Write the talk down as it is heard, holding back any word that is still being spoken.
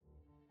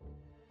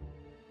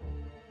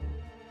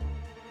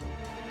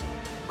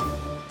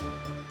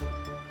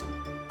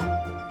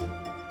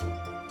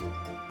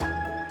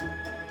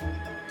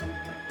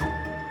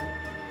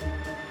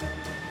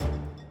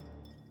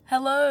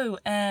Hello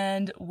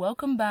and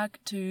welcome back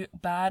to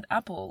Bad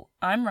Apple.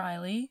 I'm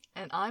Riley.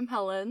 And I'm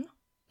Helen.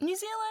 New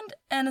Zealand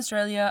and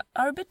Australia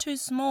are a bit too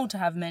small to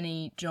have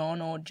many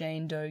John or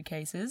Jane Doe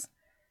cases.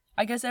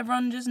 I guess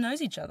everyone just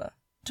knows each other.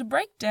 To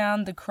break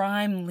down the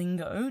crime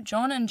lingo,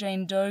 John and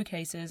Jane Doe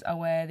cases are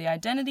where the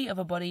identity of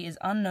a body is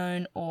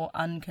unknown or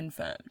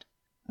unconfirmed.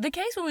 The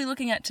case we'll be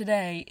looking at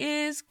today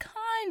is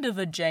kind of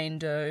a Jane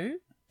Doe,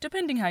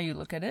 depending how you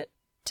look at it.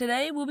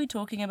 Today we'll be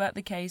talking about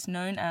the case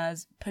known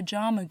as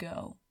Pajama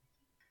Girl.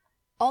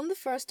 On the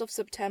 1st of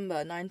September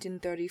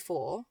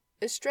 1934,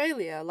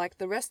 Australia, like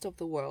the rest of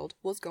the world,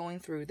 was going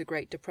through the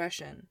Great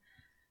Depression.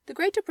 The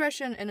Great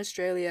Depression in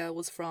Australia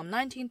was from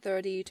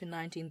 1930 to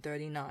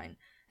 1939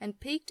 and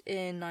peaked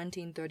in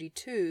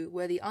 1932,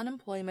 where the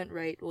unemployment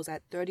rate was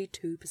at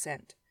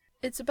 32%.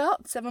 It's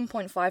about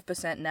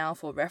 7.5% now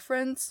for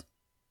reference.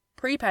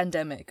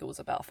 Pre-pandemic, it was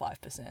about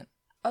 5%.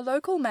 A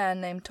local man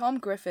named Tom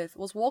Griffith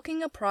was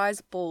walking a prize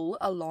bull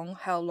along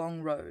How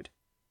Long Road.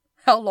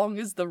 How long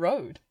is the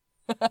road?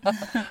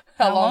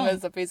 How long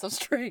is a piece of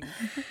string?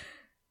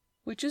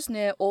 Which is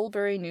near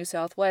Albury, New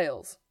South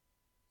Wales.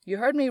 You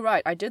heard me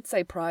right, I did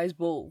say prize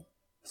bull.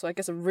 So I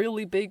guess a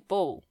really big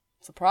bull.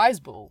 It's a prize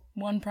bull.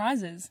 Won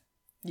prizes.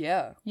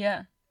 Yeah.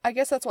 Yeah. I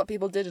guess that's what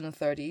people did in the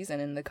 30s and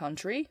in the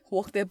country.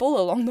 Walk their bull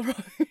along the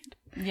road.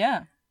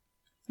 Yeah.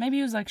 Maybe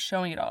he was like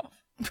showing it off.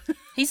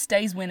 He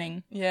stays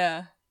winning.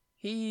 Yeah.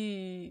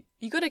 You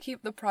gotta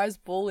keep the prize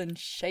bull in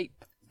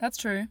shape. That's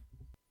true.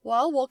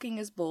 While walking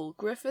his bull,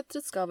 Griffith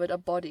discovered a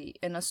body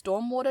in a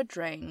stormwater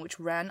drain which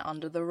ran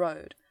under the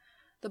road.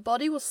 The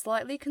body was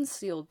slightly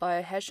concealed by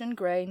a Hessian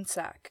grain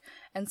sack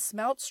and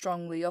smelt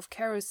strongly of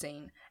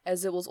kerosene,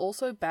 as it was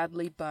also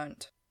badly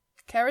burnt.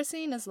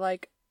 Kerosene is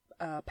like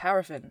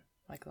paraffin,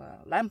 like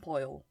lamp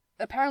oil.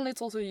 Apparently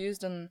it's also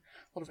used in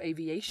a lot of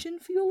aviation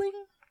fueling.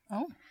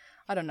 Oh.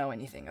 I don't know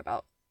anything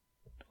about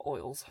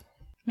oils.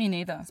 Me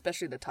neither.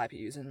 Especially the type you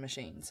use in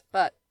machines.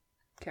 But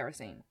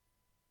kerosene.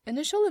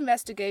 Initial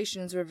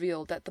investigations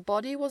revealed that the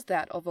body was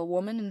that of a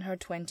woman in her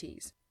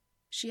 20s.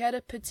 She had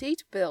a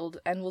petite build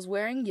and was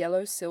wearing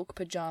yellow silk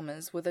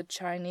pajamas with a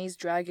Chinese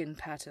dragon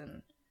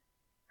pattern.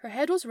 Her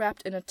head was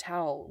wrapped in a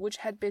towel, which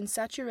had been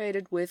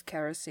saturated with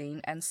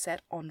kerosene and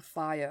set on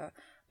fire,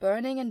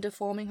 burning and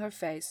deforming her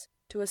face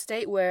to a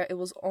state where it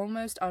was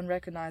almost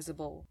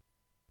unrecognizable.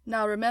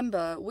 Now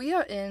remember, we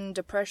are in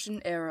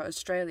Depression-era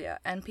Australia,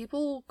 and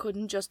people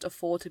couldn't just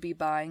afford to be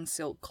buying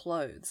silk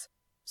clothes.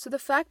 So the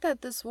fact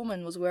that this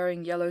woman was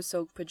wearing yellow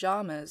silk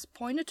pajamas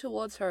pointed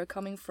towards her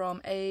coming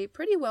from a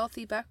pretty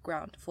wealthy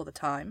background for the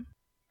time.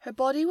 Her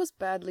body was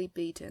badly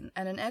beaten,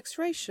 and an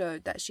X-ray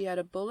showed that she had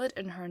a bullet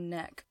in her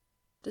neck.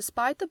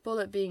 Despite the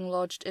bullet being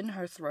lodged in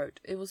her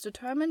throat, it was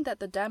determined that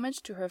the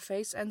damage to her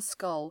face and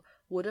skull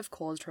would have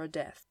caused her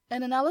death.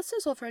 An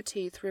analysis of her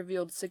teeth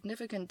revealed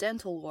significant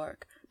dental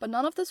work, but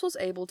none of this was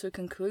able to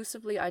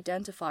conclusively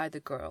identify the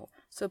girl,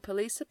 so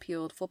police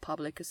appealed for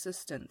public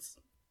assistance.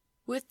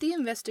 With the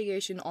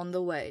investigation on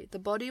the way, the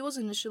body was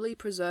initially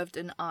preserved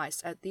in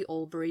ice at the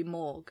Albury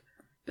morgue,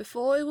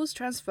 before it was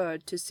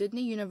transferred to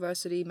Sydney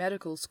University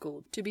Medical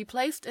School to be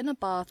placed in a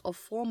bath of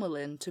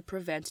formalin to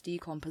prevent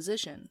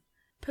decomposition.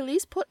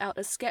 Police put out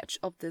a sketch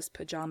of this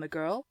pajama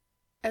girl,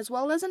 as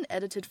well as an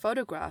edited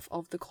photograph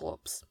of the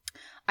corpse.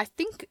 I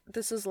think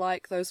this is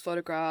like those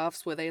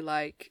photographs where they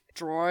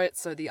draw it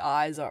so the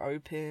eyes are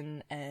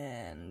open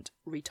and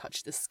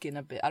retouch the skin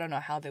a bit. I don't know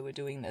how they were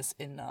doing this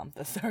in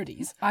the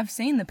 30s. I've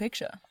seen the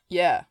picture.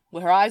 Yeah,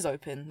 with her eyes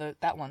open,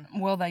 that one.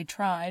 Well, they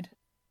tried.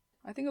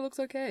 I think it looks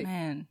okay.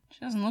 Man, she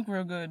doesn't look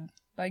real good,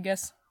 but I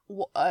guess...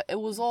 it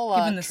was all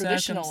given the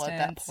traditional at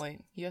that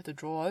point. You have to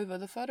draw over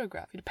the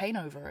photograph. You have to paint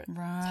over it.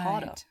 Right. It's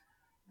harder.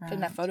 Right.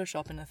 Didn't have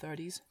Photoshop in the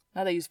 30s.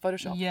 Now they use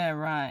Photoshop. Yeah,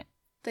 right.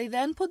 They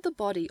then put the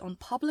body on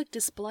public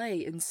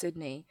display in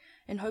Sydney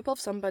in hope of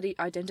somebody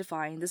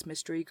identifying this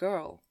mystery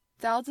girl.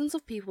 Thousands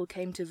of people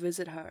came to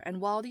visit her,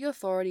 and while the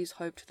authorities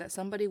hoped that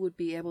somebody would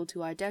be able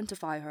to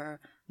identify her,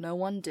 no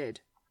one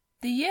did.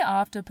 The year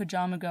after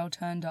Pajama Girl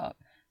turned up,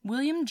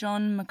 William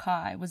John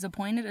Mackay was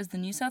appointed as the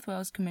New South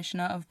Wales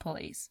Commissioner of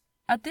Police.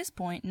 At this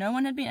point, no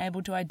one had been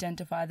able to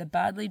identify the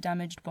badly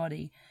damaged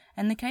body,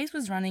 and the case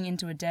was running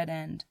into a dead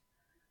end.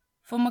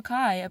 For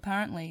Mackay,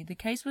 apparently, the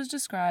case was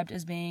described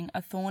as being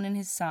a thorn in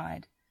his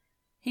side.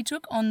 He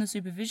took on the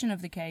supervision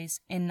of the case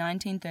in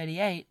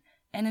 1938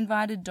 and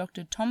invited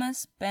Dr.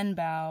 Thomas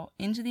Benbow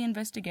into the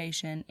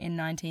investigation in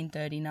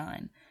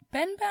 1939.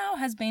 Benbow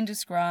has been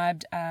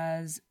described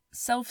as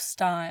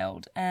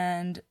self-styled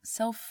and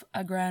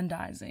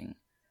self-aggrandizing.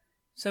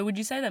 So would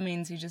you say that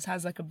means he just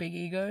has a big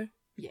ego?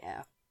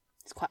 Yeah,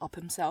 he's quite up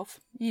himself.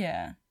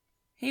 Yeah.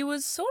 He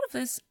was sort of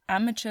this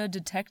amateur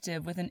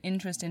detective with an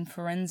interest in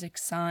forensic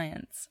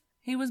science.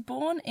 He was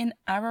born in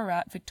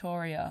Ararat,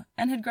 Victoria,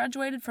 and had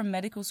graduated from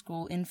medical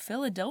school in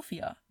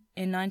Philadelphia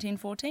in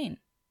 1914.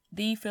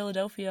 The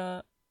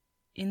Philadelphia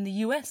in the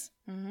US.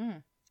 Mm-hmm.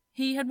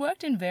 He had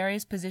worked in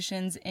various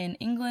positions in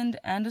England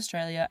and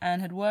Australia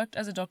and had worked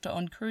as a doctor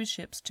on cruise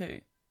ships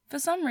too. For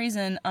some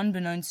reason,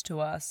 unbeknownst to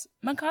us,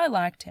 Mackay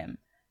liked him,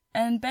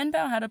 and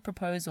Benbow had a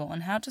proposal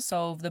on how to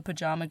solve the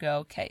Pajama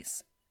Girl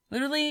case.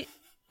 Literally,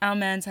 our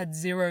man's had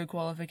 0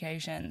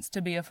 qualifications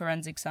to be a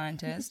forensic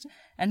scientist,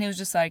 and he was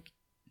just like,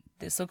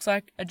 this looks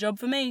like a job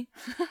for me.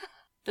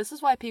 This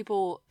is why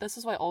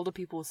older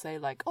people say,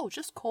 like, oh,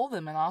 just call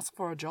them and ask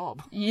for a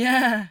job.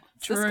 Yeah,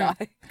 true. This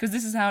guy. Because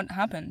this is how it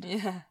happened.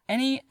 Yeah.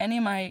 Any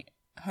of my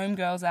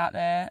homegirls out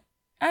there,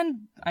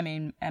 and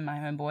my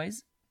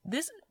homeboys,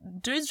 this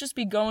dudes just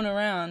be going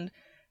around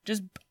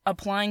just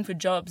applying for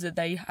jobs that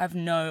they have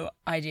no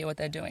idea what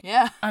they're doing.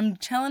 Yeah. I'm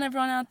telling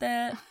everyone out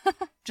there,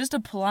 just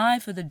apply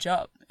for the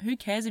job. Who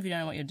cares if you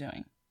don't know what you're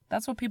doing?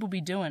 That's what people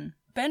be doing.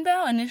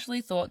 Benbow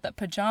initially thought that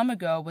Pajama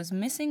Girl was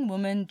missing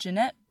woman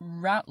Jeanette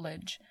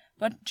Routledge,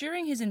 but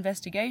during his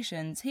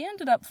investigations, he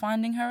ended up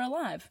finding her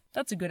alive.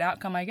 That's a good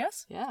outcome, I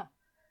guess. Yeah.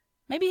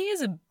 Maybe he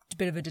is a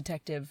bit of a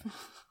detective.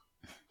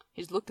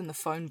 He's looked in the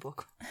phone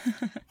book.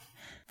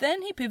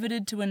 Then he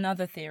pivoted to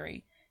another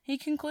theory. He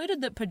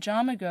concluded that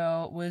Pajama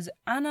Girl was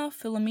Anna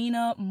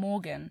Philomena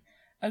Morgan,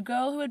 a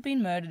girl who had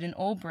been murdered in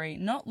Albury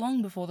not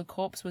long before the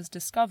corpse was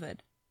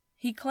discovered.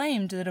 He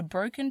claimed that a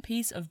broken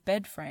piece of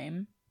bed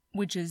frame,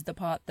 which is the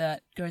part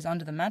that goes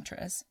under the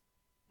mattress,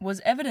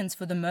 was evidence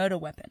for the murder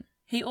weapon.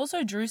 He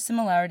also drew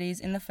similarities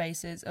in the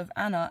faces of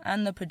Anna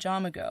and the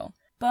Pajama Girl,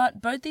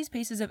 but both these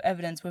pieces of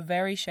evidence were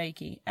very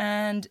shaky,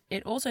 and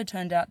it also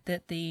turned out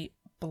that the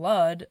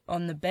blood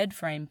on the bed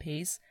frame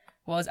piece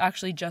was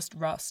actually just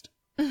rust.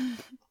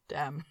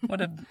 Damn. What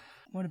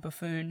a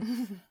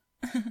buffoon.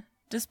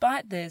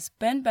 Despite this,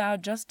 Benbow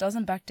just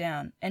doesn't back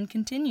down and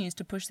continues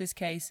to push this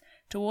case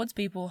towards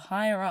people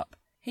higher up.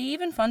 He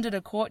even funded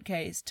a court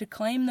case to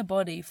claim the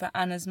body for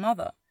Anna's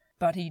mother,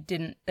 but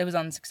it was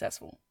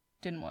unsuccessful.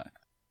 Didn't work.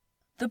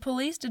 The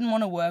police didn't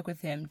want to work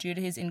with him due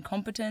to his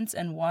incompetence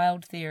and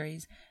wild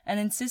theories and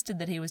insisted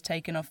that he was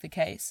taken off the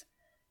case.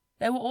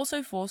 They were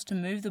also forced to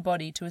move the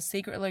body to a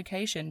secret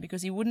location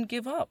because he wouldn't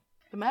give up.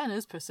 The man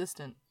is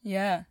persistent.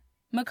 Yeah.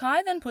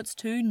 Mackay then puts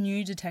 2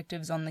 new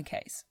detectives on the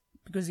case,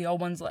 because the old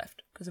ones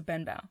left, because of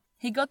Benbow.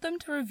 He got them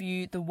to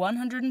review the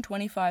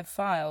 125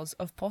 files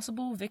of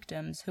possible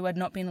victims who had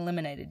not been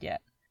eliminated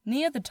yet.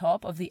 Near the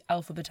top of the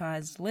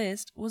alphabetized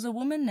list was a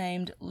woman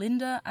named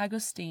Linda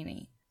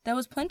Agostini. There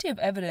was plenty of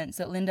evidence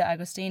that Linda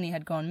Agostini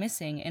had gone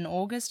missing in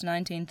August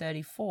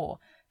 1934,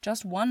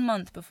 just 1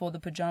 month before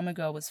the Pajama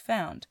Girl was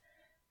found.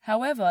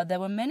 However,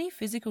 there were many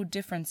physical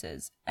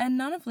differences, and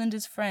none of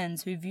Linda's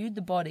friends who viewed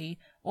the body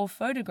or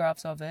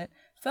photographs of it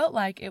felt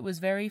like it was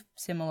very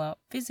similar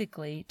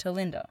physically to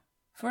Linda.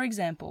 For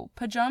example,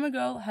 Pajama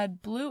Girl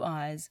had blue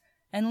eyes,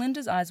 and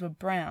Linda's eyes were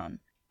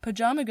brown.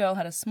 Pajama Girl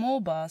had a small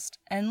bust,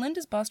 and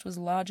Linda's bust was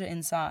larger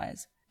in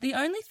size. The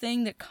only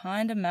thing that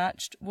kinda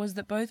matched was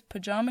that both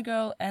Pajama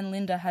Girl and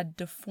Linda had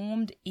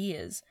deformed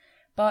ears,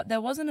 but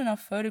there wasn't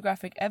enough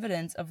photographic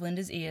evidence of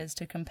Linda's ears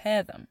to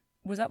compare them.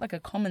 Was that like a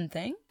common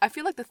thing? I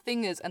feel like the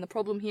thing is, and the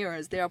problem here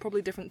is, there are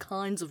probably different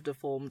kinds of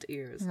deformed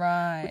ears.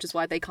 Right. Which is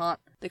why they can't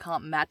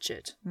match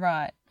it.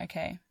 Right,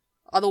 okay.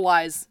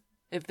 Otherwise,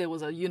 if there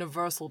was a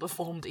universal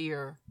deformed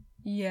ear,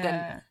 Yeah.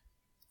 then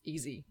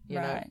easy, you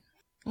know?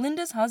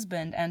 Linda's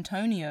husband,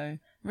 Antonio,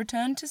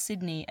 returned to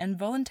Sydney and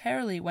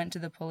voluntarily went to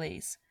the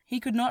police. He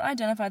could not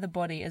identify the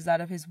body as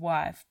that of his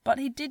wife, but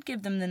he did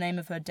give them the name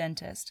of her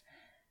dentist.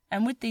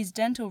 And with these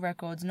dental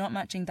records not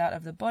matching that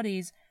of the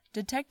bodies,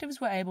 detectives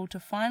were able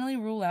to finally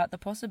rule out the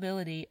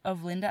possibility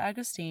of Linda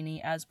Agostini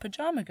as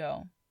Pajama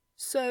Girl.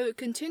 So,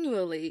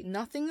 continually,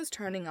 nothing is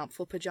turning up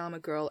for Pajama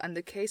Girl, and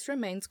the case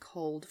remains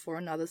cold for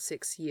another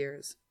 6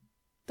 years.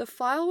 The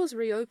file was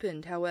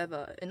reopened,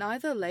 however, in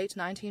either late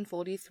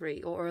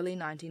 1943 or early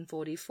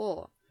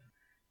 1944.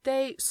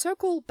 They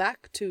circle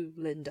back to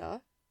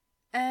Linda,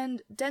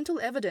 and dental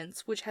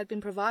evidence which had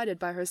been provided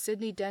by her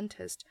Sydney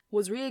dentist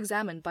was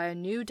re-examined by a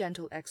new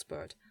dental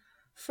expert.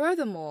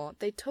 Furthermore,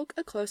 they took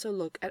a closer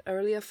look at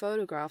earlier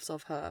photographs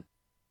of her,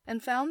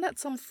 and found that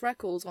some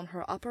freckles on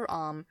her upper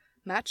arm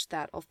matched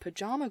that of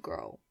Pajama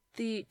Girl.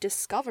 The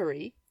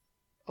discovery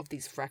of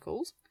these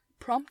freckles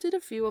prompted a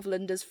few of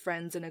Linda's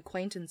friends and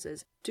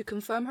acquaintances to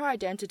confirm her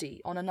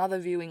identity on another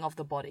viewing of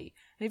the body.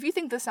 And if you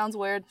think this sounds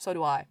weird, so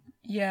do I.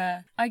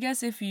 Yeah, I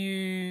guess if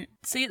you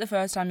see it the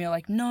first time, you're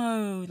like,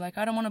 no, like,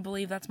 I don't want to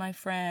believe that's my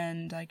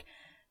friend. Like,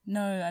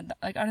 no,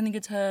 I don't think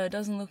it's her. It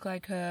doesn't look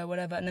like her,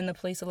 whatever. And then the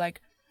police are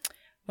like,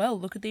 well,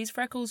 look at these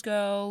freckles,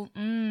 girl.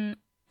 And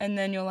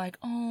then you're like,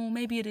 oh,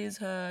 maybe it is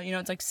her. You know,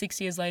 it's like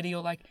 6 years later,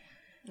 you're like,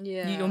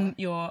 yeah,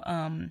 your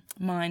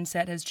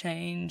mindset has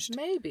changed.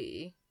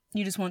 Maybe.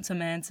 You just want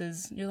some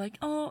answers. You're like,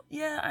 oh,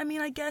 yeah, I mean,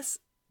 I guess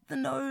the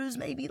nose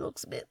maybe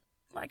looks a bit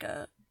like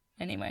her.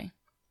 Anyway.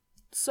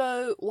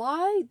 So,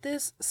 why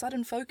this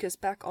sudden focus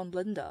back on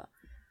Linda?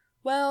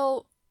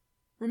 Well,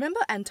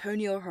 remember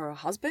Antonio, her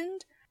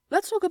husband?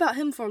 Let's talk about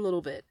him for a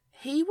little bit.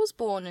 He was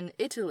born in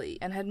Italy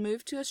and had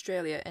moved to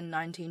Australia in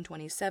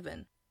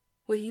 1927,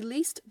 where he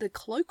leased the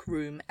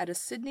cloakroom at a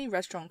Sydney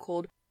restaurant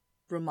called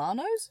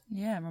Romano's?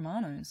 Yeah,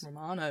 Romano's.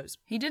 Romano's.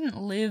 He didn't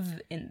live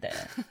in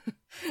there.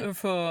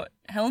 For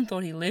Helen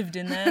thought he lived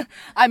in there.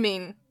 I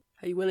mean,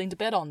 are you willing to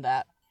bet on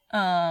that?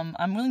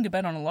 I'm willing to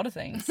bet on a lot of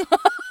things.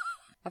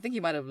 I think he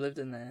might have lived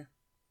in there.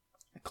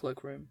 A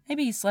cloakroom.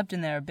 Maybe he slept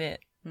in there a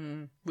bit.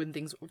 When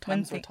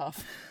times were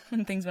tough.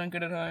 When things weren't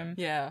good at home.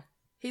 Yeah.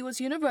 He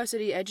was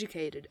university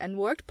educated and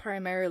worked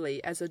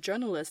primarily as a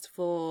journalist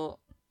for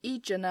Il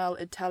Giornale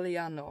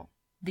Italiano.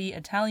 The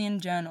Italian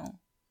Journal.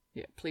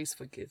 Yeah, please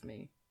forgive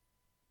me.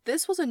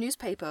 This was a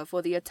newspaper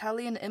for the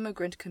Italian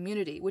immigrant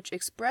community which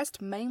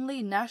expressed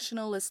mainly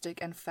nationalistic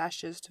and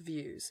fascist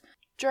views.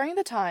 During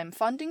the time,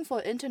 funding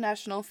for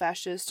international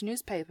fascist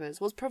newspapers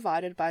was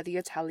provided by the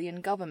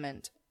Italian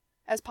government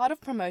as part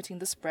of promoting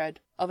the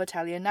spread of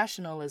Italian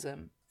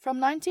nationalism. From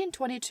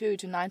 1922 to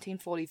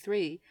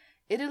 1943,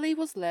 Italy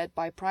was led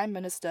by Prime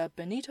Minister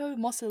Benito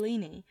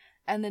Mussolini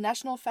and the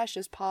National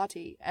Fascist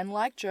Party, and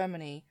like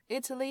Germany,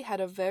 Italy had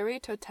a very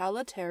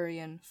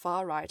totalitarian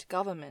far-right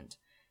government.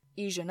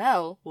 Il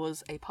Giornale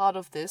was a part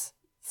of this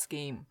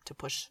scheme to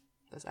push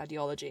this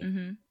ideology.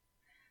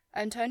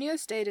 Antonio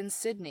stayed in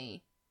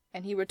Sydney,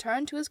 and he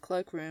returned to his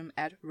cloakroom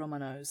at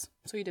Romano's.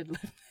 So he did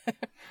live there.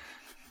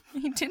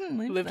 He didn't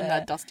live Lived there. in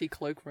that dusty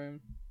cloakroom.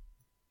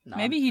 No,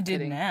 Maybe I'm he did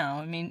kidding. now.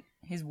 I mean,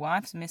 his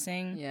wife's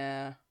missing.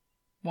 Yeah.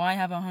 Why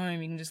have a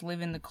home? You can just live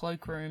in the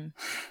cloakroom.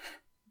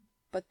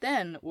 But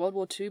then World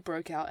War II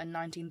broke out in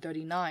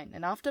 1939,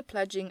 and after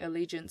pledging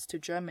allegiance to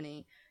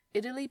Germany,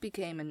 Italy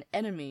became an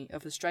enemy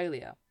of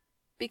Australia.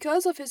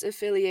 Because of his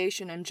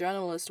affiliation and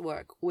journalist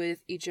work with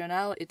Il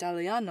Giornale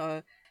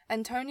Italiano,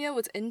 Antonio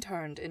was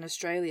interned in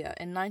Australia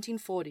in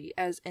 1940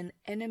 as an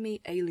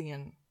enemy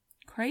alien.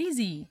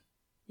 Crazy.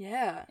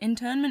 Yeah.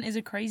 Internment is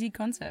a crazy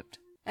concept.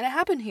 And it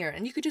happened here,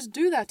 and you could just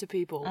do that to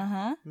people.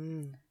 Uh-huh.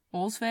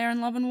 All's fair in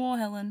love and war,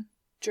 Helen.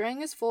 During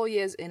his 4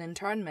 years in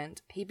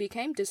internment, he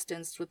became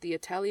distanced with the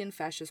Italian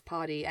Fascist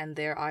Party and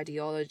their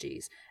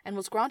ideologies, and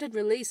was granted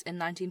release in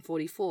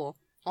 1944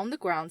 on the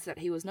grounds that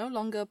he was no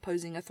longer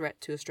posing a threat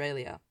to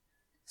Australia.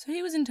 So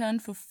he was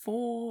interned for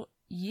 4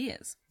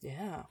 years.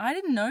 Yeah. I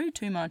didn't know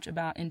too much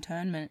about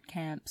internment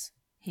camps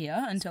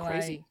here until I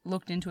crazy.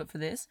 looked into it for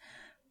this.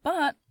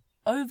 But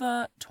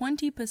over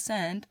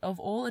 20% of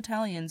all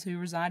Italians who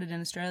resided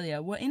in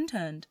Australia were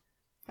interned.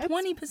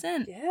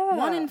 20%. yeah.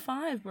 1 in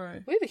 5,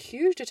 bro. We have a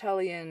huge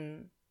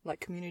Italian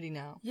community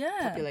now.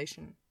 Yeah.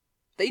 Population.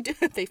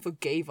 They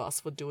forgave us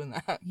for doing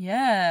that.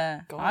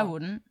 Yeah. God. I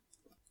wouldn't.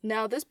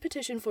 Now, this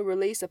petition for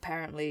release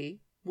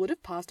apparently would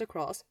have passed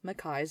across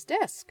Mackay's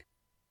desk.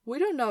 We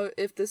don't know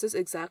if this is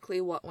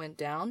exactly what went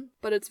down,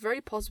 but it's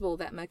very possible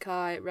that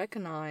Mackay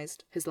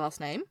recognized his last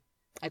name,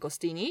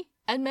 Agostini,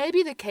 and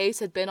maybe the case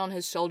had been on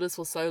his shoulders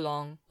for so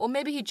long, or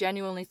maybe he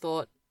genuinely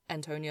thought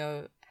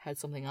Antonio had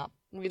something up.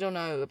 We don't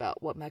know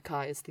about what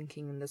Mackay is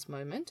thinking in this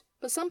moment,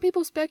 but some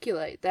people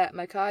speculate that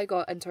Mackay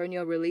got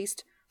Antonio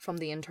released from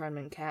the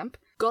internment camp,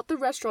 got the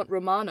restaurant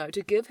Romano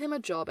to give him a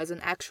job as an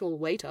actual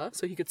waiter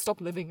so he could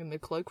stop living in the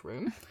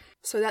cloakroom,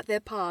 so that their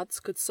paths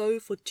could so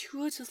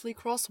fortuitously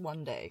cross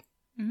one day.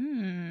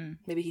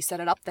 Maybe he set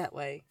it up that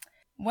way.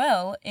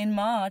 Well, in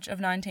March of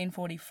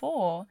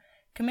 1944,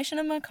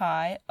 Commissioner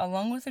Mackay,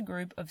 along with a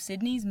group of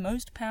Sydney's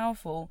most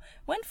powerful,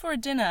 went for a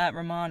dinner at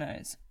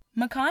Romano's.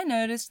 Mackay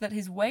noticed that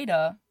his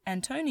waiter,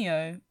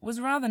 Antonio,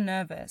 was rather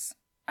nervous,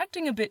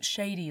 acting a bit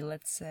shady,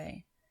 let's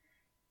say.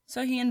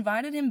 So he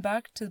invited him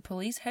back to the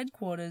police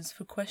headquarters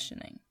for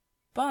questioning.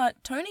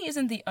 But Tony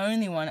isn't the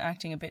only one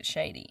acting a bit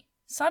shady.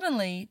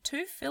 Suddenly,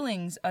 2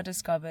 fillings are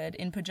discovered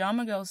in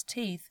Pajama Girl's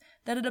teeth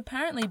that had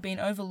apparently been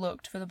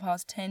overlooked for the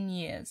past 10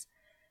 years.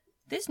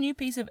 This new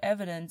piece of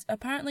evidence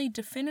apparently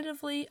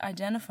definitively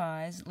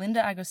identifies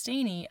Linda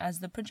Agostini as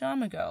the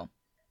Pajama Girl,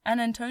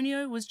 and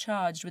Antonio was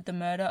charged with the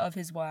murder of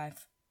his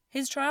wife.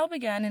 His trial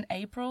began in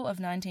April of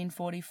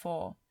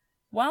 1944.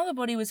 While the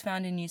body was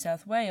found in New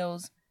South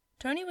Wales,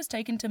 Tony was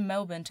taken to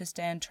Melbourne to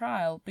stand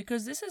trial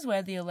because this is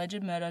where the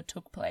alleged murder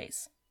took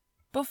place.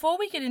 Before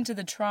we get into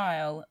the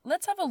trial,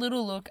 let's have a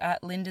little look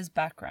at Linda's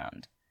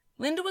background.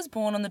 Linda was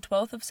born on the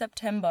 12th of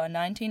September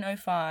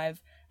 1905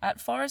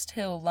 at Forest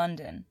Hill,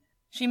 London.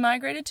 She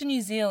migrated to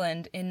New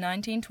Zealand in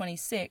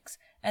 1926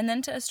 and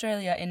then to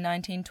Australia in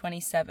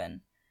 1927.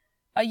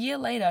 A year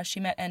later, she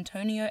met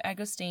Antonio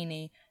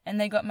Agostini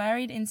and they got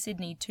married in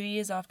Sydney 2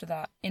 years after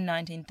that, in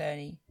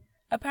 1930.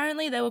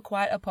 Apparently they were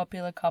quite a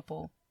popular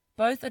couple,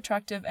 both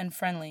attractive and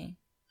friendly.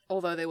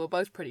 Although they were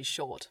both pretty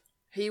short.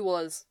 He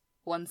was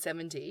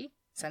 170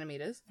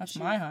 centimeters. That's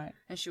my height.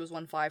 And she was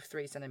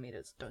 153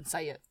 centimeters. Don't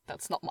say it.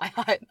 That's not my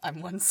height. I'm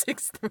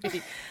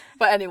 163.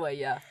 But anyway,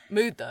 yeah.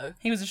 Mood though.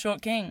 He was a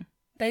short king.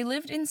 They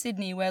lived in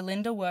Sydney where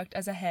Linda worked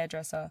as a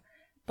hairdresser,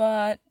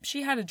 but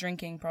she had a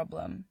drinking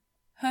problem.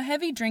 Her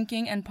heavy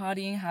drinking and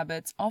partying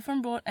habits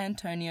often brought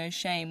Antonio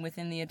shame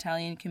within the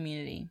Italian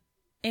community.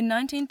 In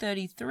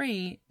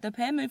 1933, the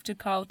pair moved to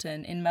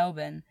Carlton in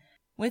Melbourne,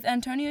 with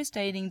Antonio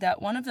stating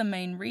that one of the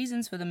main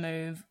reasons for the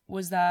move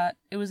was that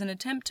it was an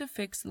attempt to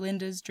fix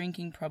Linda's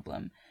drinking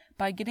problem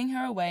by getting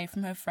her away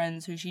from her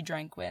friends who she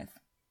drank with.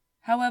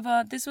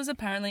 However, this was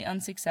apparently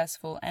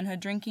unsuccessful and her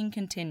drinking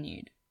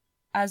continued.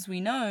 As we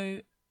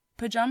know,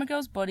 Pajama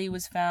Girl's body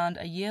was found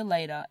a year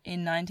later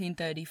in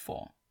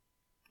 1934.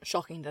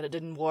 Shocking that it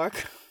didn't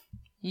work.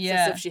 Yeah.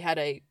 It's as if she had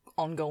a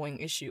ongoing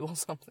issue or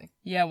something.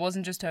 Yeah, it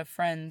wasn't just her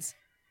friends.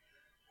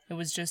 It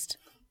was just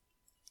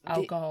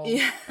alcohol.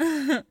 Yeah.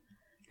 It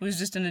was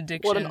just an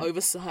addiction. What an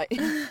oversight.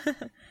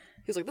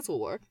 He's like, this will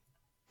work.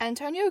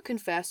 Antonio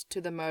confessed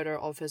to the murder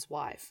of his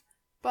wife.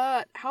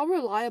 But how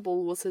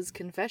reliable was his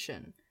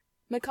confession?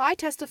 Mackay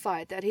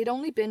testified that he'd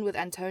only been with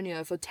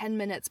Antonio for 10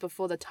 minutes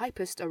before the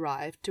typist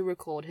arrived to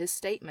record his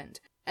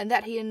statement, and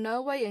that he in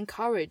no way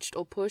encouraged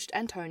or pushed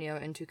Antonio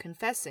into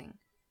confessing.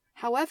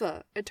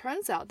 However, it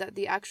turns out that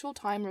the actual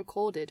time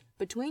recorded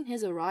between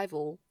his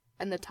arrival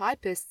and the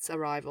typist's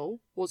arrival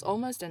was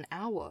almost an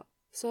hour.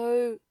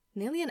 So,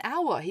 nearly an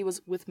hour he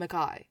was with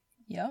Mackay.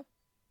 Yep.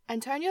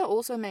 Antonio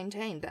also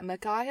maintained that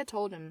Mackay had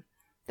told him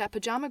that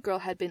Pajama Girl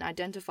had been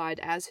identified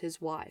as his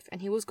wife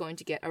and he was going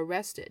to get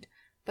arrested,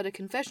 but a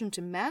confession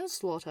to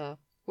manslaughter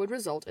would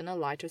result in a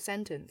lighter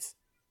sentence.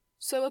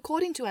 So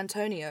according to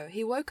Antonio,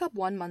 he woke up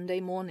one Monday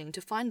morning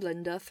to find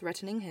Linda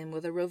threatening him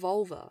with a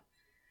revolver.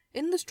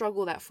 In the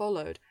struggle that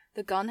followed,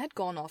 the gun had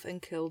gone off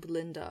and killed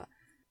Linda.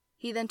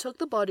 He then took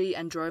the body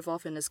and drove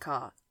off in his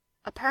car.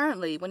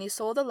 Apparently, when he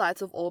saw the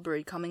lights of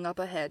Albury coming up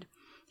ahead,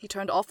 he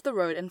turned off the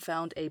road and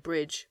found a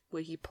bridge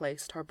where he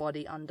placed her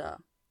body under.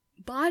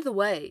 By the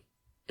way,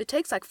 it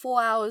takes like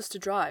 4 hours to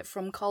drive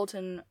from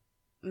Carlton,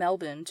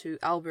 Melbourne to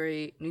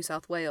Albury, New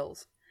South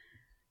Wales.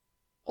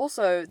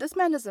 Also, this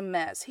man is a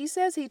mess. He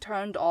says he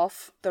turned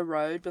off the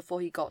road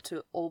before he got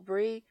to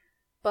Albury,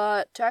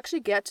 but to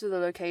actually get to the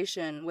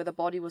location where the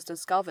body was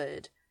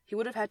discovered, he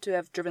would have had to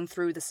have driven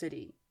through the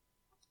city.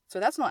 So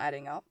that's not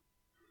adding up.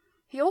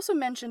 He also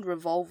mentioned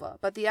revolver,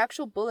 but the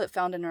actual bullet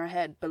found in her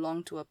head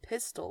belonged to a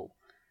pistol,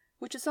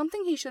 which is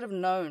something he should have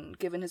known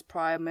given his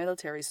prior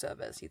military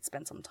service. He'd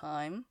spent some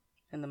time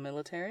in the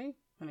military,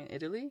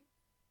 Italy.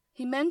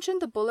 He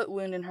mentioned the bullet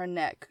wound in her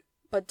neck,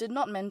 but did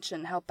not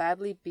mention how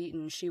badly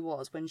beaten she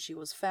was when she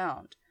was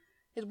found.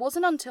 It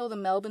wasn't until the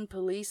Melbourne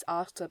police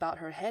asked about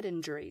her head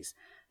injuries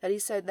that he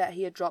said that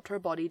he had dropped her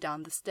body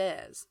down the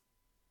stairs.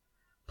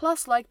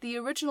 Plus, the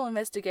original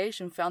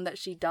investigation found that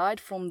she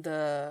died from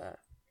the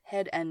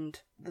head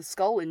and the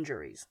skull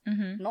injuries,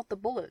 not the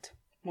bullet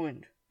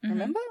wound.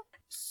 Remember?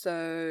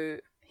 So,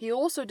 he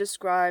also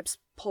describes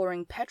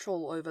pouring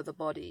petrol over the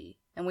body,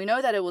 and we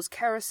know that it was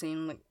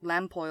kerosene,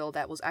 lamp oil,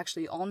 that was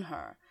actually on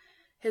her.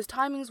 His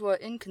timings were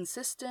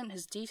inconsistent,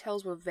 his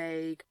details were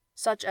vague,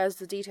 such as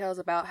the details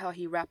about how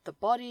he wrapped the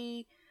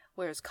body,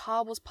 where his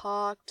car was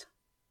parked.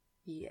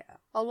 Yeah.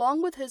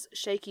 Along with his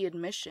shaky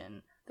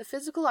admission, the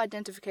physical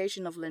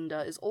identification of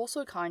Linda is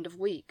also kind of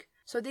weak.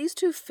 So these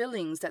two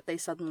fillings that they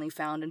suddenly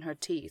found in her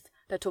teeth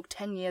that took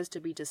 10 years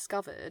to be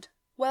discovered,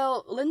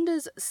 well,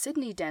 Linda's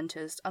Sydney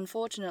dentist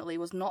unfortunately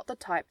was not the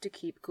type to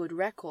keep good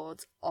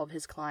records of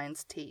his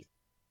client's teeth.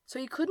 So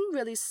he couldn't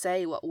really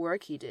say what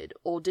work he did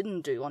or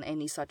didn't do on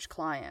any such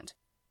client,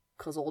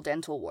 because all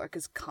dental work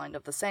is kind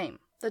of the same.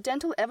 The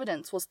dental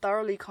evidence was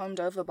thoroughly combed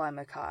over by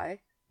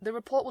Mackay. The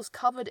report was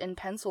covered in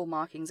pencil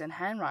markings and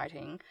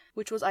handwriting,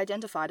 which was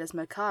identified as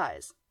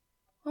Mackay's.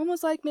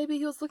 Almost like maybe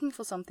he was looking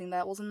for something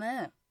that wasn't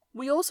there.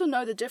 We also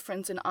know the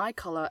difference in eye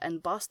color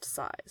and bust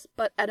size,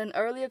 but at an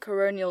earlier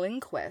coronial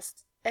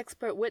inquest,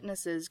 expert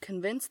witnesses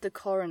convinced the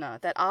coroner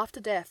that after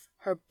death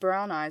her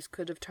brown eyes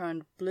could have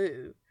turned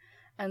blue,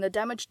 and the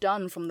damage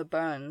done from the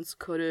burns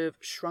could have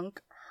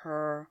shrunk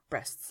her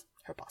breasts,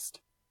 her bust.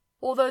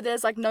 Although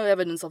there's no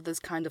evidence of this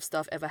kind of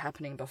stuff ever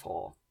happening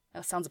before.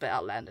 That sounds a bit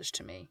outlandish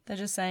to me. They're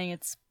just saying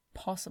it's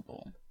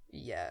possible.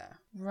 Yeah.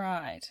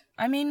 Right.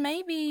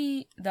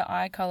 Maybe the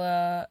eye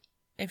color,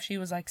 if she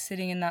was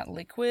sitting in that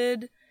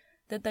liquid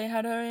that they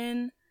had her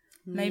in,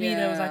 maybe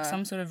there was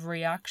some sort of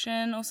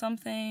reaction or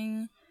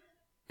something.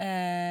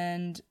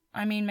 And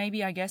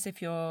maybe I guess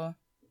if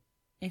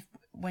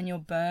when you're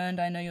burned,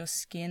 I know your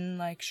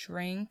skin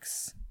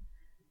shrinks,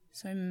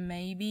 so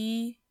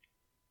maybe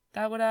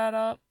that would add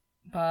up.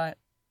 But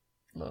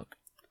look,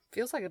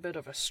 feels like a bit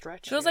of a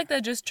stretch. Feels like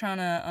they're just trying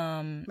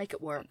to make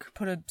it work.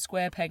 Put a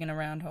square peg in a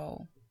round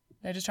hole.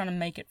 They're just trying to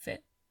make it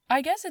fit.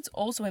 I guess it's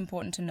also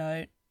important to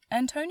note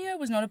Antonio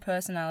was not a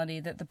personality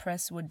that the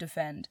press would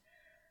defend.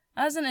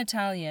 As an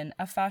Italian,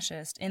 a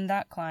fascist, in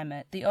that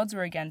climate, the odds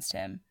were against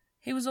him.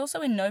 He was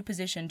also in no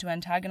position to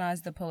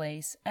antagonize the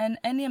police, and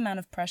any amount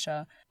of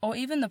pressure, or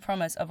even the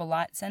promise of a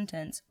light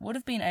sentence, would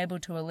have been able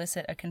to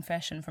elicit a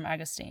confession from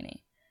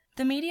Agostini.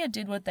 The media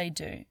did what they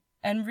do,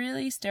 and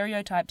really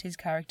stereotyped his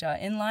character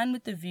in line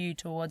with the view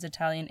towards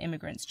Italian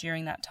immigrants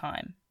during that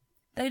time.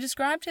 They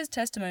described his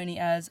testimony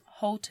as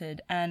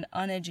halted and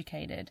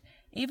uneducated,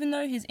 even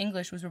though his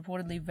English was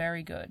reportedly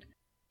very good,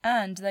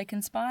 and they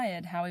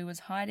conspired how he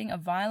was hiding a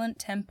violent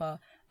temper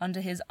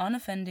under his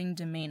unoffending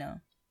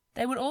demeanour.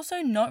 They would also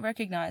not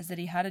recognise that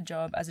he had a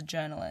job as a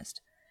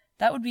journalist.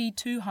 That would be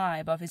too high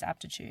above his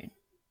aptitude.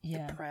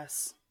 Yeah. The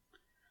press.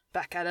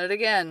 Back at it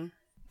again.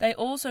 They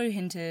also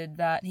hinted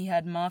that he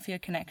had mafia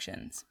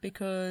connections,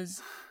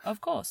 because,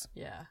 of course.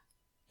 Yeah.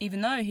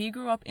 Even though he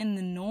grew up in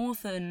the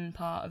northern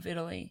part of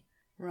Italy.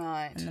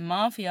 Right. And the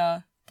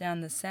mafia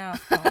down the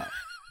south part.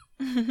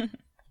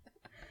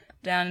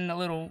 Down in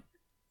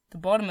the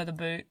bottom of the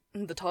boot.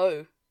 The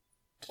toe.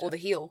 Or the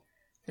heel.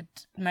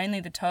 Mainly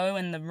the toe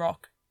and the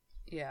rock.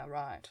 Yeah,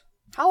 right.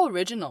 How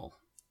original,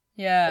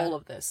 Yeah. all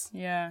of this.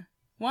 Yeah.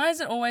 Why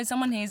is it always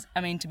someone hears...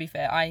 I mean, to be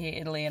fair, I hear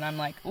Italy and I'm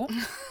like, ooh.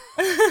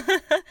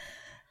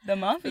 The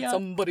mafia. Did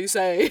somebody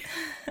say?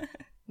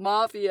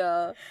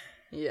 Mafia.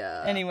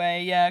 Yeah.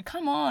 Anyway, yeah,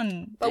 come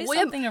on. But Do we're-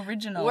 something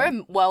original.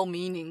 We're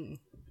well-meaning.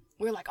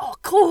 We're like, oh,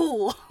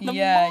 cool. The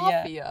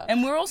mafia. Yeah.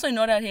 And we're also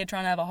not out here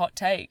trying to have a hot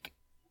take.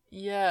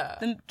 Yeah.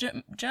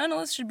 The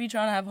journalists should be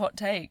trying to have hot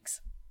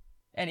takes.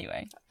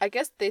 Anyway, I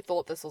guess they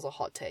thought this was a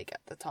hot take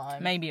at the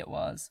time. maybe it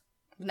was.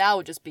 Now it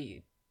would just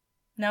be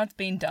Now it's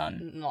been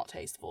done. not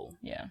tasteful.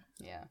 Yeah.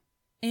 Yeah.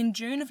 In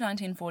June of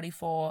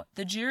 1944,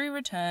 the jury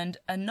returned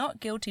a not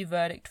guilty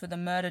verdict for the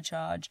murder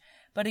charge,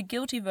 but a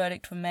guilty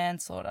verdict for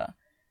manslaughter.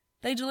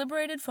 They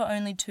deliberated for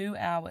only 2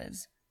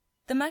 hours.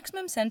 The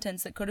maximum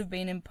sentence that could have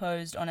been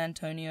imposed on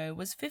Antonio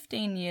was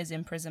 15 years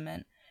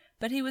imprisonment,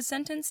 but he was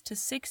sentenced to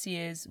 6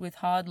 years with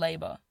hard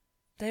labour.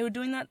 They were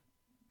doing that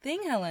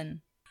thing,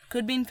 Helen.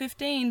 Could have been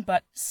 15,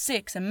 but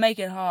 6 and make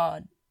it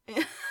hard.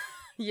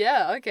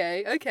 Yeah,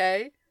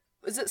 okay.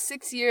 Is it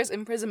 6 years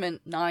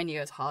imprisonment, 9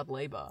 years hard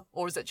labour?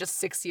 Or is it just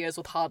 6 years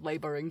with hard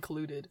labour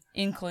included?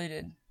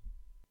 Included.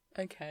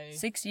 Okay.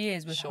 6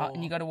 years with hard, and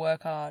Sure. you got to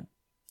work hard.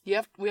 We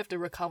have to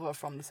recover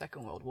from the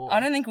Second World War. I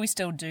don't think we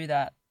still do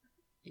that.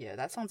 Yeah,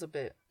 that sounds a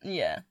bit...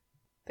 Yeah.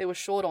 They were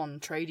short on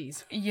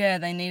tradies. Yeah,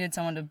 they needed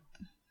someone to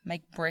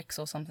make bricks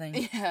or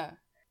something. Yeah.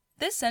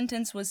 This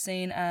sentence was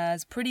seen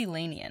as pretty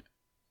lenient.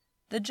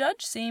 The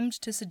judge seemed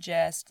to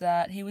suggest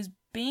that he was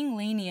being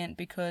lenient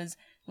because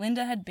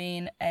Linda had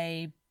been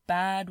a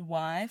bad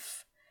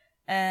wife,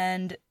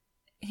 and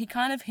he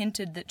kind of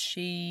hinted that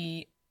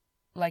she,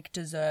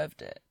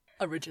 deserved it.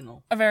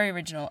 Original. Very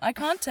original. I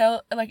can't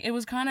tell, it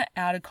was kind of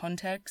out of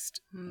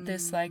context,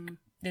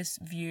 this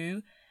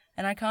view,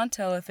 and I can't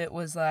tell if it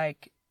was,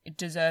 it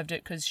deserved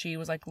it because she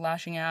was,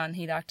 lashing out and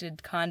he'd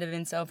acted kind of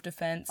in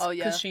self-defense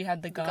because she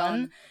had the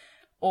gun,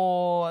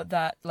 or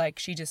that,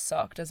 she just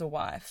sucked as a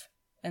wife,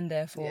 and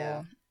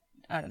therefore,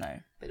 I don't know.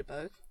 Bit of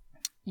both.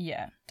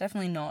 Yeah,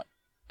 definitely not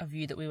a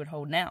view that we would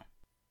hold now.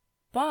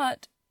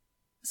 But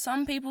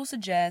some people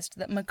suggest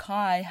that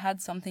Mackay had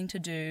something to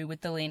do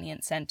with the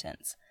lenient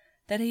sentence,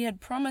 that he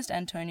had promised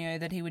Antonio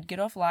that he would get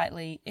off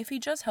lightly if he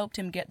just helped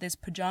him get this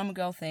pajama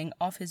girl thing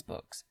off his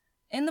books.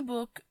 In the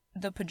book,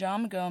 The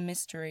Pajama Girl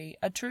Mystery,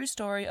 a true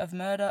story of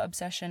murder,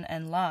 obsession,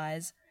 and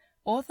lies,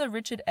 author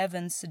Richard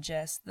Evans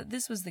suggests that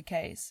this was the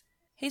case.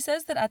 He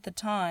says that at the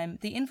time,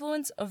 the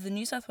influence of the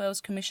New South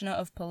Wales Commissioner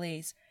of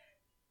Police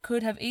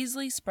could have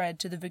easily spread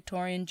to the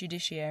Victorian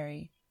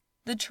judiciary.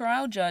 The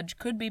trial judge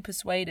could be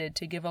persuaded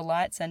to give a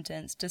light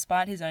sentence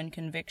despite his own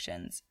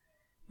convictions.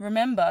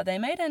 Remember, they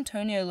made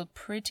Antonio look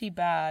pretty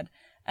bad,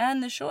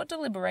 and the short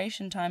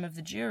deliberation time of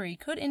the jury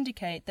could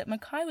indicate that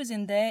Mackay was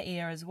in their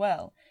ear as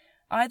well,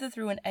 either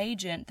through an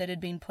agent that had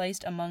been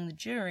placed among the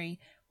jury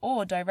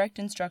or direct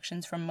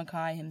instructions from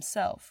Mackay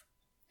himself.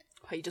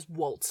 He just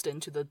waltzed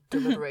into the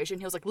deliberation.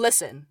 He was like,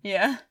 listen,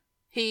 Yeah.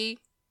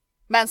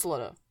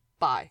 manslaughter.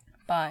 Bye.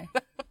 Bye.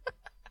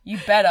 You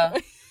better.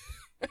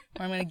 Or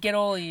I'm going to get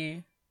all of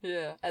you.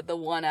 Yeah. At the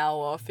 1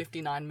 hour,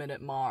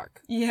 59-minute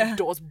mark. Yeah. The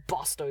doors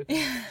bust open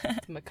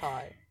to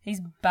Mackay.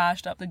 He's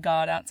bashed up the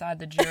guard outside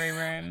the jury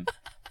room.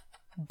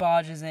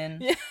 Barges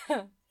in.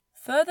 Yeah.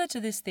 Further to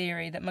this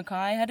theory that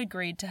Mackay had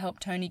agreed to help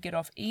Tony get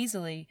off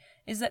easily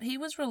is that he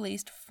was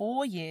released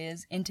 4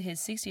 years into his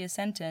 6-year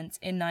sentence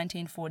in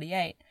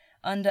 1948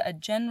 under a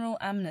general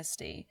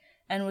amnesty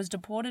and was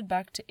deported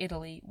back to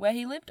Italy, where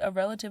he lived a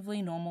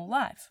relatively normal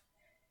life.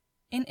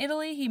 In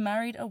Italy, he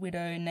married a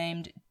widow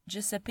named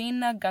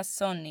Giuseppina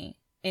Gassoni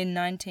in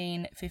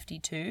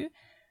 1952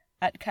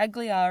 at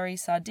Cagliari,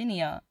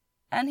 Sardinia,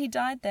 and he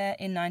died there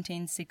in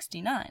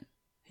 1969.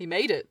 He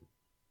made it.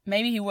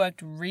 Maybe he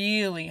worked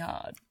really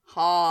hard.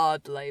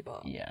 Hard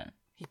labour. Yeah.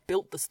 He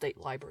built the state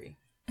library.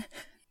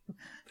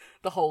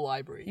 The whole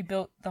library. He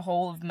built the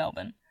whole of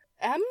Melbourne.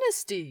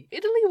 Amnesty.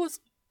 Italy was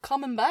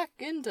coming back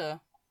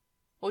into...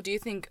 Or do you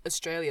think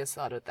Australia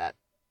started that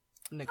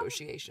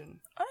negotiation?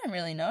 I don't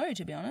really know,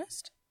 to be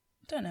honest.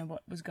 I don't know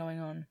what was going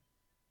on.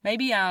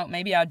 Maybe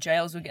our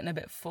jails were getting a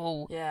bit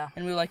full. Yeah.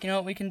 And we were like, you know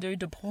what we can do?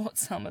 Deport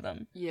some of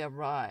them. Yeah,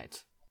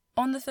 right.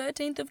 On the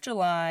 13th of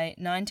July,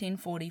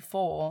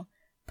 1944,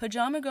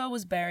 Pajama Girl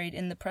was buried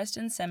in the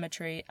Preston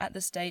Cemetery at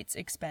the state's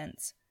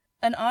expense.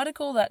 An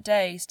article that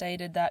day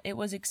stated that it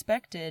was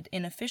expected,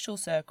 in official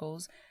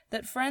circles,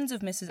 that friends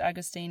of Mrs.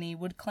 Agostini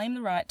would claim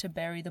the right to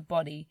bury the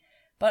body,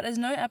 but as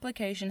no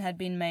application had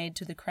been made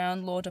to the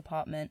Crown Law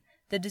Department,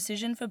 the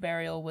decision for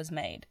burial was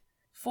made.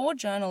 4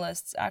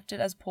 journalists acted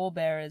as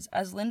pallbearers,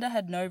 as Linda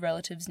had no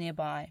relatives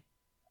nearby.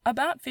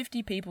 About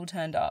 50 people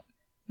turned up,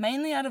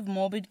 mainly out of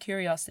morbid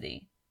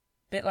curiosity.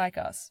 Bit like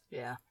us.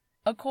 Yeah.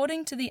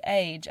 According to The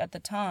Age at the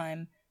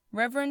time,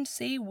 Reverend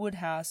C.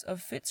 Woodhouse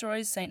of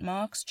Fitzroy's St.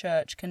 Mark's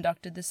Church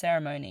conducted the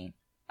ceremony.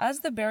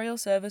 As the burial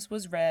service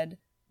was read,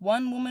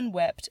 one woman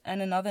wept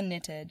and another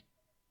knitted.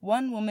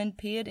 One woman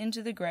peered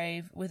into the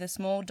grave with a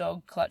small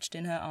dog clutched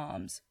in her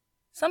arms.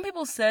 Some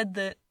people said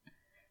that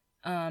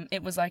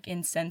it was like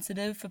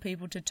insensitive for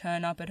people to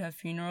turn up at her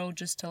funeral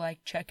just to like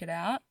check it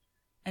out,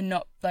 and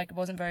not like it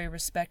wasn't very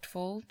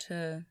respectful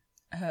to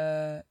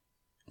her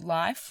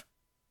life.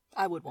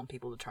 I would want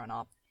people to turn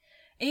up.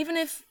 Even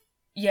if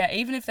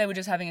they were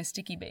just having a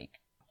sticky beak,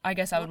 I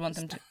guess I would want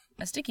them to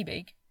a sticky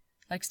beak,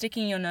 like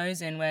sticking your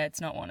nose in where it's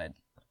not wanted.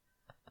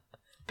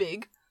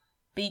 Beak,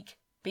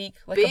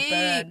 like a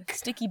bird.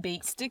 Sticky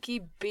beak.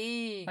 Sticky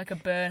beak. Like a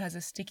bird has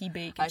a sticky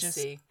beak. I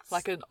see.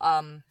 Like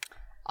an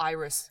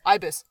ibis.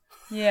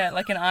 Yeah,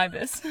 like an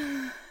ibis.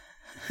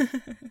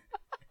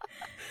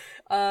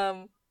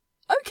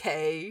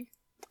 Okay.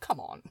 Come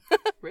on.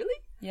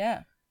 Really?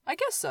 Yeah. I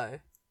guess so.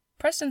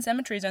 Preston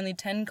Cemetery is only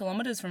 10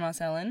 kilometres from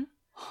us, Ellen.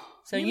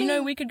 So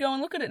we could go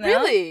and look at it now.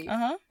 Really?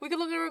 Uh-huh. We could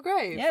look at her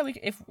grave. Yeah,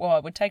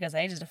 it would take us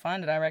ages to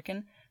find it, I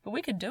reckon. But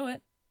we could do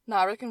it. No,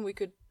 I reckon we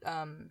could,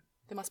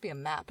 there must be a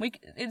map.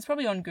 It's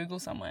probably on Google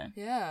somewhere.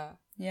 Yeah.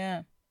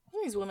 Yeah.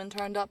 These women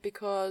turned up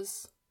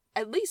because,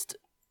 at least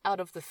out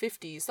of the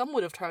 50s, some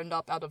would have turned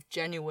up out of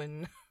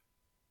genuine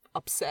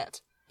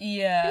upset.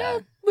 Yeah. Yeah,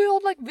 we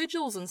hold like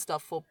vigils and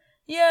stuff for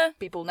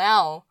people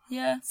now.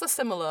 Yeah. It's a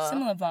similar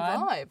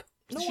vibe.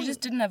 She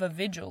just didn't have a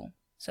vigil,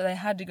 so they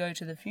had to go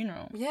to the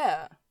funeral.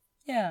 Yeah.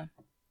 Yeah.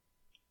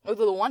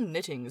 Although the one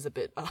knitting is a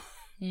bit...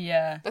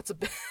 yeah. That's a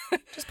bit...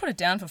 Just put it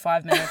down for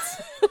 5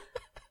 minutes.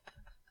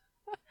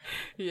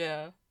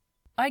 Yeah.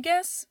 I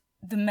guess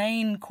the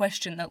main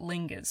question that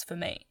lingers for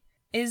me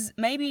is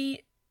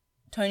maybe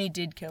Tony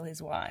did kill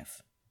his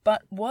wife,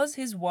 but was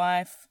his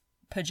wife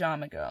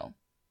Pajama Girl?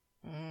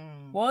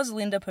 Was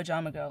Linda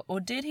Pajama Girl? Or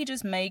did he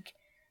just make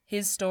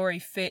his story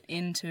fit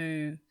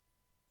into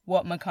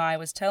what Mackay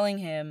was telling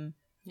him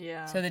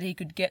so that he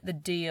could get the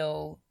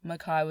deal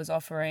Mackay was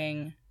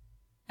offering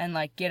and,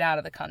 like, get out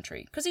of the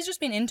country? Because he's just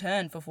been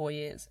interned for 4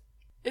 years.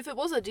 If it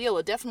was a deal,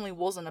 it definitely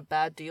wasn't a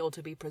bad deal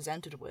to be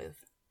presented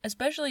with.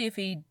 Especially if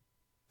he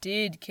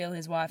did kill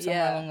his wife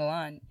somewhere along the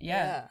line.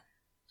 Yeah.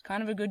 It's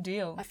kind of a good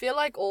deal. I feel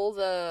like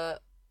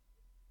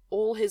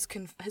his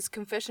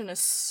confession is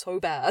so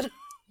bad.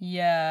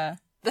 Yeah.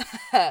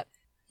 That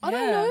I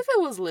don't know if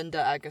it was Linda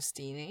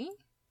Agostini.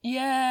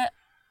 Yeah.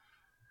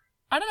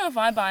 I don't know if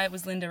I buy it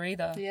was Linda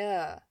either.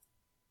 Yeah.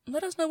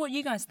 Let us know what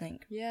you guys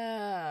think.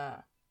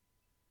 Yeah.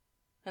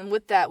 And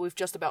with that, we've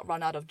just about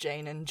run out of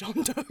Jane and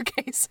John Doe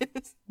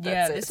cases.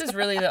 This is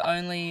really the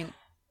only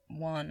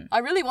one. I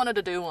really wanted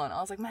to do one. I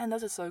was like, man,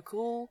 this is so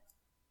cool.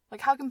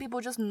 Like, how can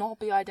people just not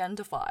be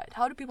identified?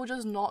 How do people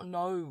just not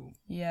know?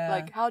 Yeah.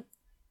 Like,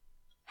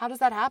 how does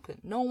that happen?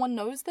 No one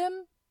knows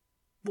them?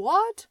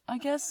 What? I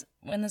guess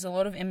when there's a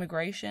lot of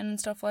immigration and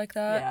stuff like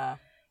that. Yeah.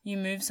 You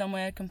move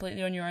somewhere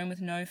completely on your own with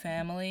no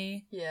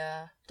family.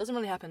 Yeah. Doesn't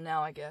really happen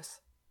now, I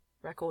guess.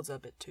 Records are a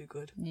bit too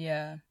good.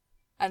 Yeah.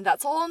 And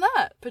that's all on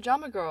that.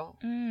 Pajama Girl.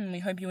 We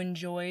hope you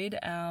enjoyed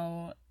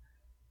our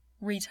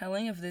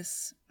retelling of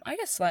this, I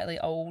guess, slightly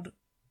old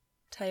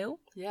tale.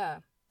 Yeah.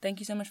 Thank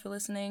you so much for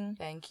listening.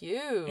 Thank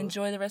you.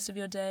 Enjoy the rest of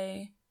your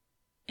day.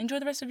 Enjoy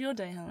the rest of your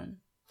day, Helen.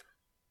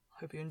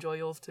 Hope you enjoy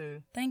yours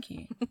too. Thank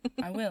you.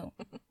 I will.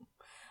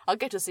 I'll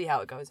get to see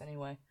how it goes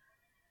anyway.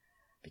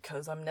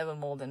 Because I'm never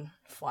more than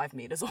 5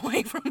 meters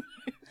away from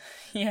you.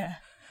 Yeah.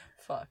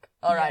 Fuck.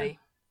 Alrighty. Yeah.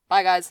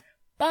 Bye, guys.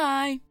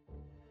 Bye.